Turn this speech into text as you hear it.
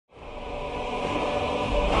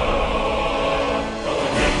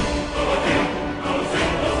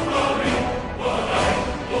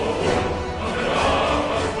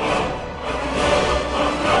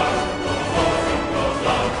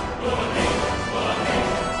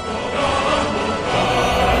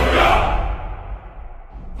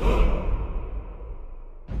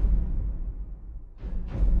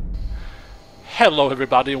Hello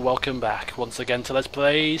everybody and welcome back once again to Let's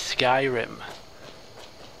Play Skyrim.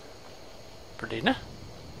 Berdina?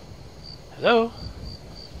 Hello?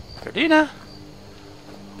 Berdina?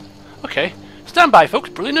 Okay, stand by folks,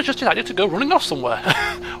 Berdina just decided to go running off somewhere.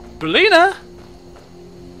 Berdina?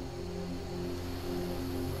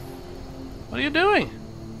 What are you doing?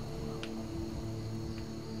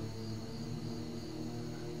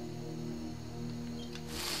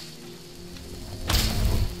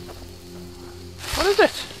 What is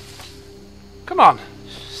it? Come on,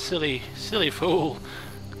 silly fool.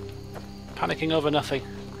 Panicking over nothing.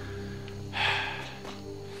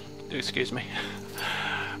 Do excuse me.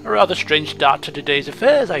 A rather strange start to today's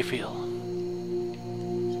affairs, I feel.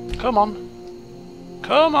 Come on.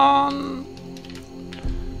 Come on!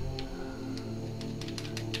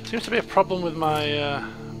 Seems to be a problem with my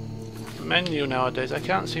menu nowadays. I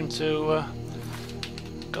can't seem to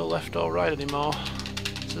go left or right anymore.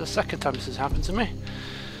 This is the second time this has happened to me.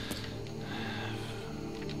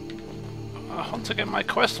 I want to get my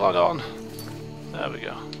quest log on. There we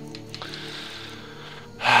go.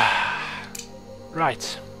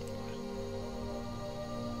 Right.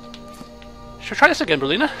 Should we try this again,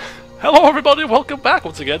 Berlina? Hello everybody, welcome back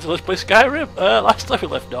once again to Let's Play Skyrim. Last time we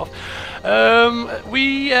left off,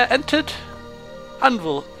 we entered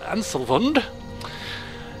Anselvund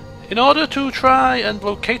in order to try and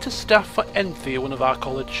locate a staff for Enthir, one of our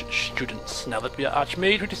college students. Now that we are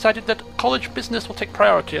Archmage, we decided that college business will take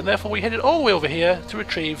priority, and therefore we headed all the way over here to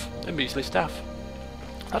retrieve a measly staff.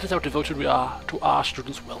 That is how devoted we are to our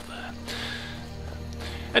students' welfare.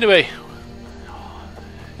 Anyway,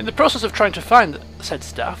 in the process of trying to find said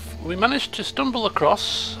staff, we managed to stumble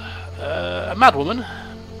across a madwoman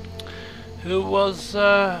who was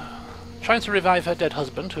trying to revive her dead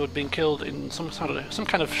husband, who had been killed in some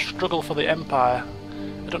kind of struggle for the Empire.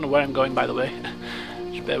 I don't know where I'm going, by the way.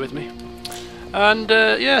 Just bear with me. And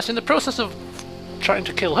yes, in the process of trying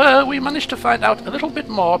to kill her, we managed to find out a little bit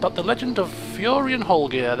more about the legend of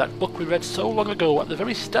Winterhold, that book we read so long ago at the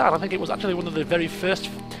very start. I think it was actually one of the very first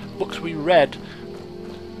books we read.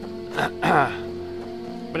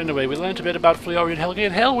 But anyway, we learned a bit about Winterhold,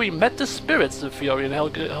 and hell, we met the spirits of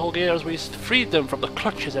Winterhold as we freed them from the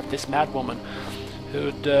clutches of this madwoman,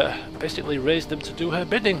 who'd basically raised them to do her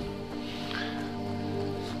bidding.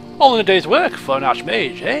 All in a day's work for an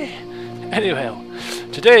Archmage, eh? Anyway,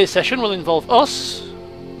 today's session will involve us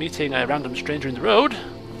meeting a random stranger in the road,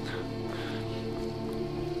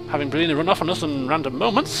 having Berlina run off on us in random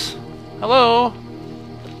moments. Hello?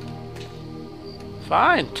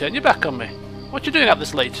 Fine, turn your back on me. What you doing up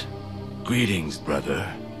this late? Greetings, brother.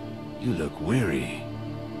 You look weary.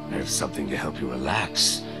 I have something to help you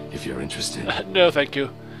relax, if you're interested. No, thank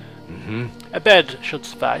you. A bed should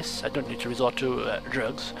suffice. I don't need to resort to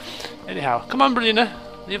drugs. Anyhow, come on, Berlina.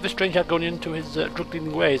 Leave the stranger going into his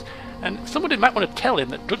drug-dealing ways. And somebody might want to tell him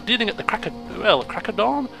that drug-dealing at the crack of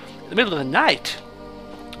dawn, in the middle of the night,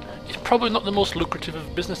 is probably not the most lucrative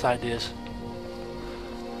of business ideas.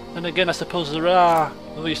 And again, I suppose there are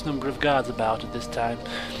the least number of guards about at this time.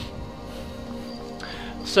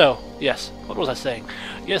 So, yes, what was I saying?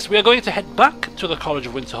 Yes, we are going to head back to the College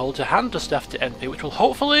of Winterhold to hand the staff to Enthir, which will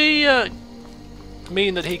hopefully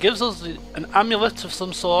mean that he gives us an amulet of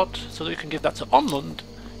some sort, so that we can give that to Onmund.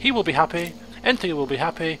 He will be happy, Enthir will be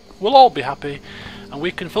happy, we'll all be happy, and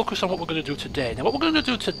we can focus on what we're going to do today. Now, what we're going to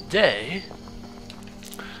do today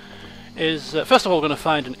is, first of all, we're going to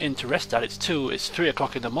find an inn to rest at. It's 3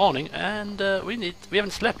 o'clock in the morning, and we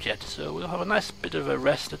haven't slept yet, so we'll have a nice bit of a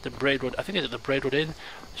rest at the Braidwood. I think it's at the Braidwood Inn.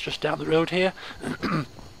 It's just down the road here.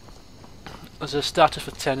 As a starter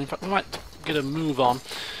for 10. In fact, we might get a move on.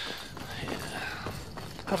 Yeah.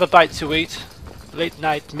 Have a bite to eat. Late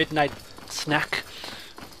night, midnight snack.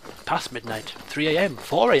 Past midnight. 3 AM,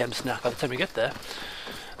 4 AM snack by the time we get there.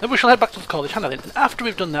 Then we shall head back to the college, and after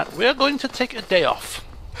we've done that, we're going to take a day off.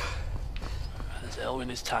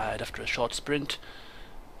 Elwynn is tired after a short sprint.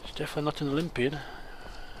 She's definitely not an Olympian,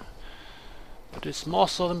 but it's more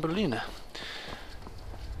so than Berlina.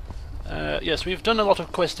 Yes, we've done a lot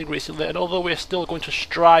of questing recently, and although we're still going to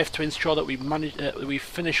strive to ensure that we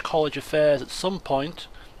finish college affairs at some point,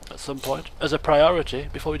 as a priority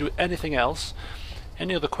before we do anything else,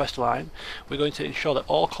 any other quest line, we're going to ensure that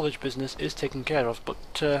all college business is taken care of.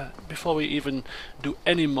 But before we even do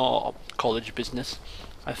any more college business,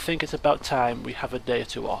 I think it's about time we have a day or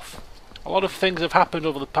two off. A lot of things have happened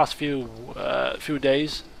over the past few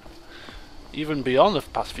days, even beyond the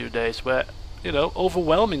past few days, where, you know,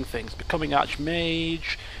 overwhelming things, becoming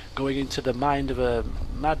Archmage, going into the mind of a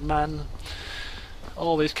madman,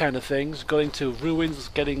 all these kind of things, going to ruins,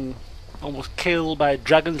 getting almost killed by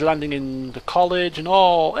dragons landing in the college and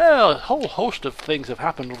all. A whole host of things have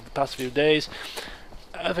happened over the past few days.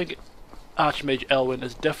 I think Archmage Elwynn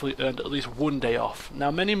has definitely earned at least one day off.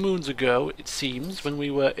 Now, many moons ago, it seems, when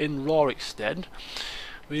we were in Rorikstead,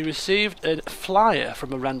 we received a flyer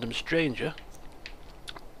from a random stranger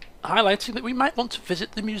highlighting that we might want to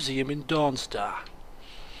visit the museum in Dawnstar.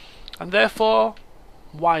 And therefore,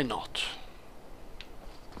 why not?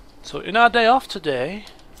 So in our day off today,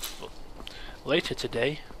 later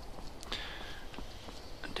today,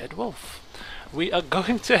 Dead Wolf, we are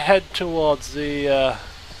going to head towards the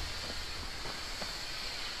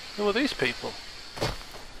who are these people?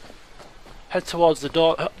 Head towards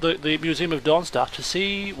the Museum of Dawnstar to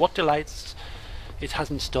see what delights it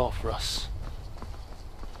has in store for us.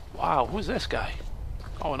 Wow, who's this guy?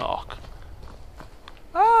 Oh, an orc.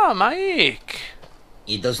 Ah, Maik!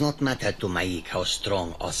 It does not matter to Maik how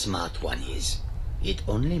strong or smart one is. It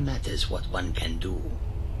only matters what one can do.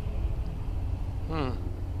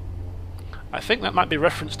 I think that might be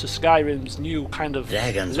reference to Skyrim's new kind of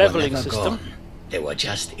Dragons leveling were never system. gone. They were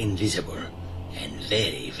just invisible and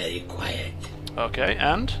very, very quiet. Okay,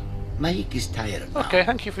 and? Maik is tired now. Okay,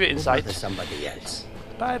 thank you for your Go insight. bother somebody else.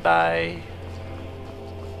 Bye bye.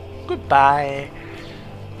 Goodbye.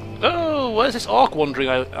 Oh, where's this orc wandering?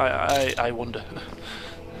 I wonder.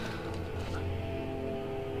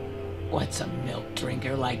 What's a milk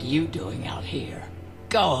drinker like you doing out here?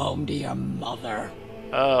 Go home to your mother.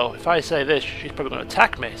 Oh, if I say this, she's probably going to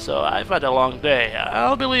attack me, so I've had a long day.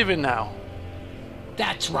 I'll be leaving now.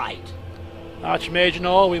 That's right. Archmage and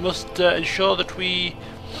all, we must ensure that we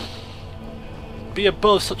be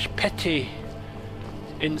above such petty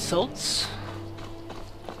insults.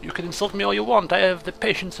 You can insult me all you want. I have the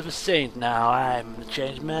patience of a saint now. I'm the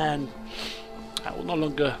changed man. I will no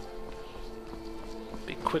longer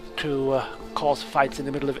be quick to cause fights in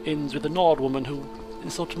the middle of inns with the Nord woman who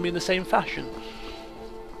insulted me in the same fashion.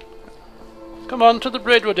 Come on, to the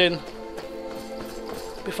Braidwood Inn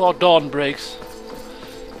before dawn breaks.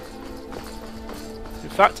 In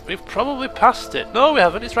fact, we've probably passed it. No, we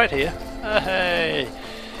haven't. It's right here. Hey,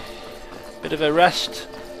 bit of a rest,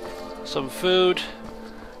 some food,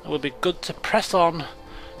 and we'll be good to press on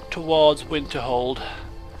towards Winterhold.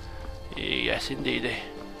 Yes, indeed.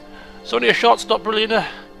 It's only a short stop, Brillina.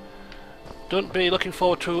 Don't be looking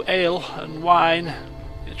forward to ale and wine.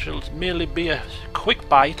 It shall merely be a quick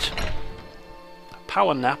bite, a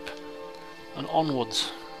power nap, and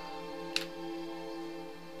onwards.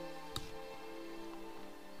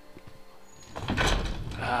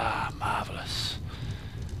 Ah, marvellous.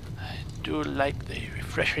 I do like the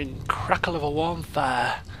refreshing crackle of a warm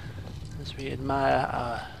fire as we admire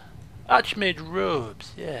our Archmage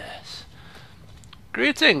robes, yes.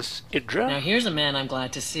 Greetings, Idra. Now here's a man I'm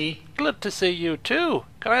glad to see. Glad to see you too.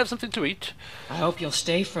 Can I have something to eat? I hope you'll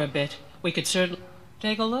stay for a bit. We could certainly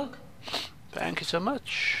take a look. Thank you so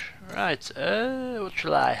much. Right, what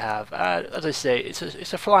shall I have? As I say, it's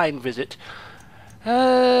a flying visit.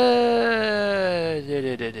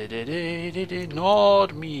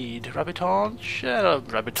 Nord mead, rabbit haunch.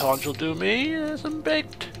 Rabbit haunch will do me. Some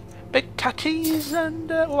baked tatties, and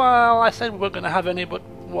well, I said we weren't going to have any, but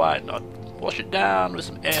why not? Wash it down with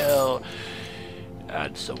some ale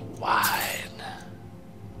and some wine.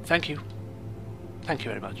 Thank you. Thank you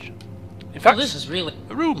very much. In fact, Well, this is really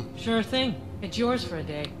a room. sure thing. It's yours for a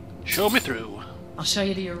day. Show me through. I'll show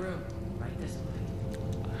you to your room. Right this way.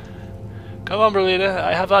 Come on, Brillina.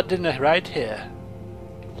 I have our dinner right here.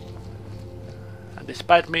 And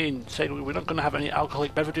despite me saying we're not going to have any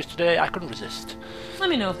alcoholic beverages today, I couldn't resist. Let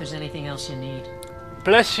me know if there's anything else you need.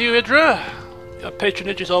 Bless you, Idra. Your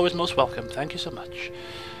patronage is always most welcome. Thank you so much.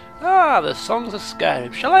 Ah, the songs of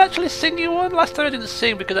Skyrim. Shall I actually sing you one? Last time I didn't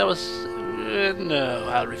sing because I was... no,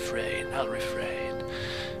 I'll refrain.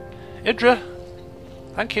 Idra,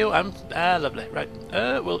 thank you. I'm lovely. Right,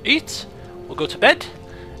 we'll eat, we'll go to bed,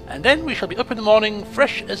 and then we shall be up in the morning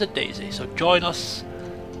fresh as a daisy. So join us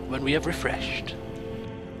when we have refreshed.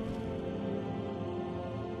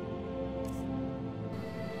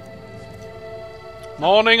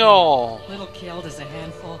 Morning all. Little Kjeld is a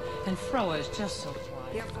handful, and Froa is just so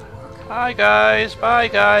quiet. Hi guys, bye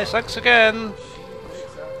guys, thanks again.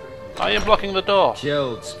 I am blocking the door.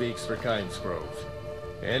 Kjeld speaks for Kynesgrove.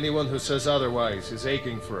 Anyone who says otherwise is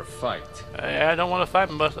aching for a fight. I don't want to fight,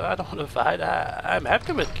 but I don't want to fight. I'm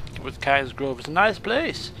happy with Kynesgrove. It's a nice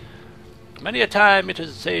place. Many a time it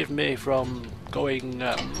has saved me from going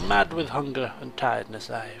mad with hunger and tiredness.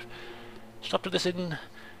 I've stopped at this inn,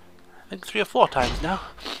 I think 3 or 4 times now.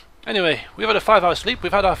 Anyway, we've had a 5-hour sleep,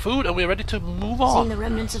 we've had our food, and we're ready to move on. Seen the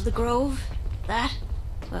remnants of the grove? That?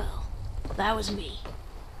 Well, that was me.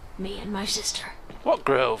 Me and my sister. What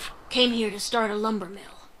grove? Came here to start a lumber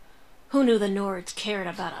mill. Who knew the Nords cared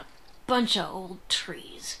about a bunch of old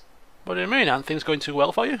trees? What do you mean? Aren't things going too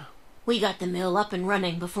well for you? We got the mill up and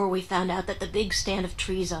running before we found out that the big stand of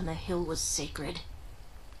trees on the hill was sacred.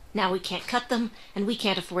 Now we can't cut them, and we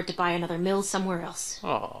can't afford to buy another mill somewhere else.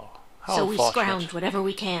 Oh, how so we unfortunate. scrounged whatever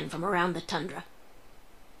we can from around the tundra.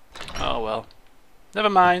 Oh well. Never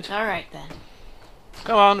mind. All right, then.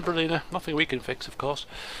 Come on, Berlina. Nothing we can fix, of course.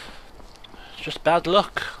 It's just bad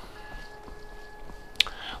luck.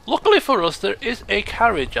 Luckily for us, there is a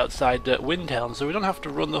carriage outside Winterhold, so we don't have to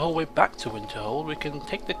run the whole way back to Winterhold. We can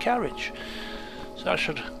take the carriage. So that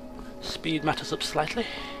should speed matters up slightly.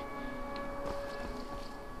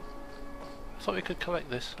 I thought we could collect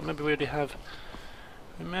this. Or maybe we already have.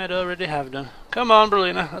 We might already have done. Come on,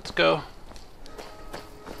 Berlina. Let's go.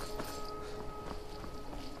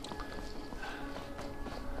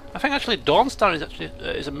 I think actually Dawnstar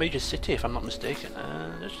is a major city, if I'm not mistaken.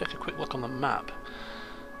 Let's take a quick look on the map.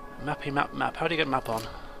 Mappy map. How do you get map on?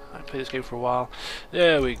 I've played this game for a while.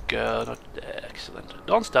 There we go. Excellent.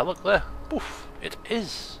 Dawnstar, look there. Poof. It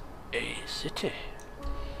is a city.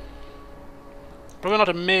 Probably not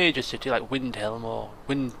a major city like Windhelm or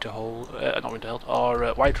Winterhold, not Winterhold, or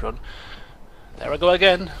Whiterun. There I go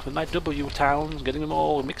again with my W towns, getting them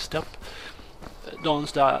all mixed up.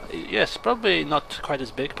 Dawnstar, yes, probably not quite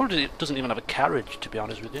as big. Probably doesn't even have a carriage, to be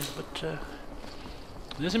honest with you. But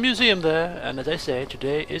there's a museum there, and as I say,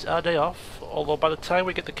 today is our day off. Although by the time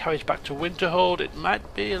we get the carriage back to Winterhold, it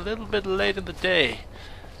might be a little bit late in the day.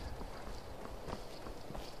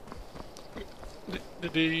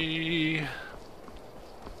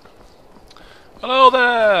 Hello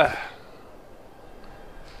there!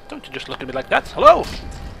 Don't you just look at me like that. Hello!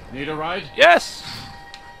 Need a ride? Yes!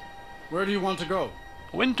 Where do you want to go?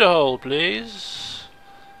 Winterhold, please.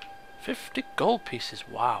 50 gold pieces,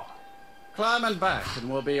 wow. Climb and back and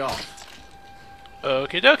we'll be off.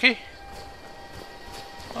 Okie dokie.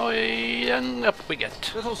 Oh, and up we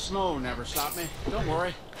get. Little snow never stopped me. Don't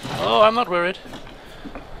worry. Oh, I'm not worried.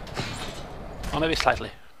 Or maybe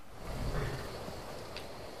slightly.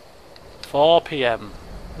 4 PM.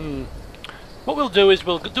 What we'll do is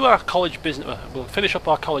we'll do our college business. We'll finish up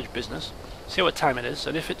our college business. See what time it is,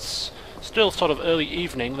 and if it's still sort of early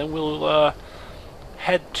evening, then we'll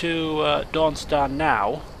head to Dawnstar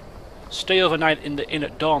now. Stay overnight in the inn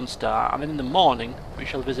at Dawnstar, and then in the morning we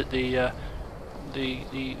shall visit the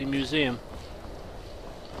museum.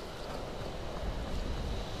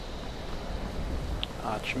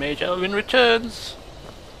 Archmage Elwynn returns,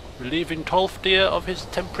 relieving Tolfdir of his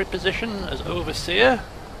temporary position as overseer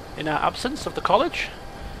in our absence of the college.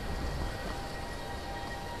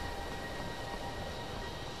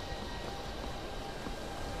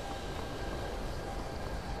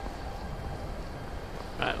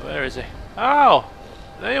 Right, where is he? Oh!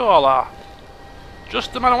 There you all are!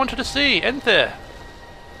 Just the man I wanted to see, Enthir!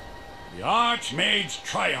 The Archmage's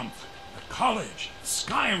triumph, the college,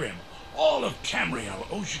 Skyrim, all of Tamriel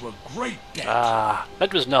owes you a great debt. Ah,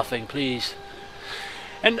 that was nothing, please.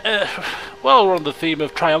 And, while we're on the theme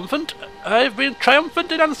of triumphant, I've been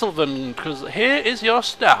triumphant in Anselvan, because here is your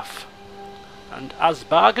staff. And as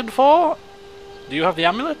bargained for, do you have the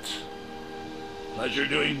amulet? Pleasure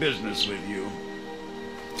doing business with you.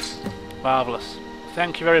 Marvellous.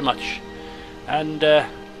 Thank you very much. And,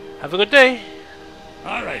 have a good day.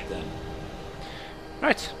 All right, then.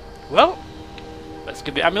 Right. Well, let's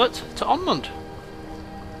give the amulet to Onmund.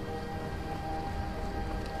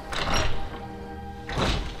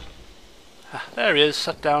 Ah, there he is,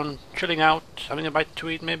 sat down, chilling out, having a bite to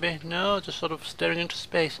eat maybe? No, just sort of staring into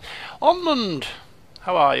space. Onmund!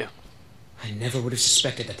 How are you? I never would have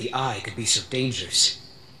suspected that the eye could be so dangerous.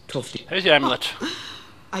 Tofty. Here's your amulet.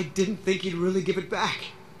 I didn't think you'd really give it back.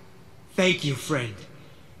 Thank you, friend.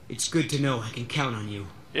 It's good to know I can count on you.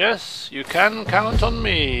 Yes, you can count on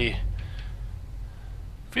me.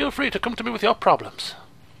 Feel free to come to me with your problems.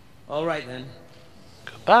 All right, then.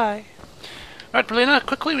 Goodbye. Right, Belina,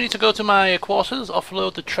 quickly we need to go to my quarters,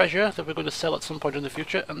 offload the treasure that we're going to sell at some point in the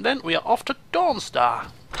future, and then we are off to Dawnstar.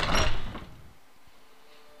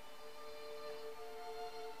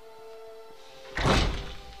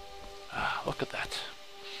 Ah, look at that.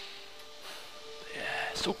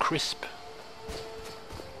 Yeah, so crisp.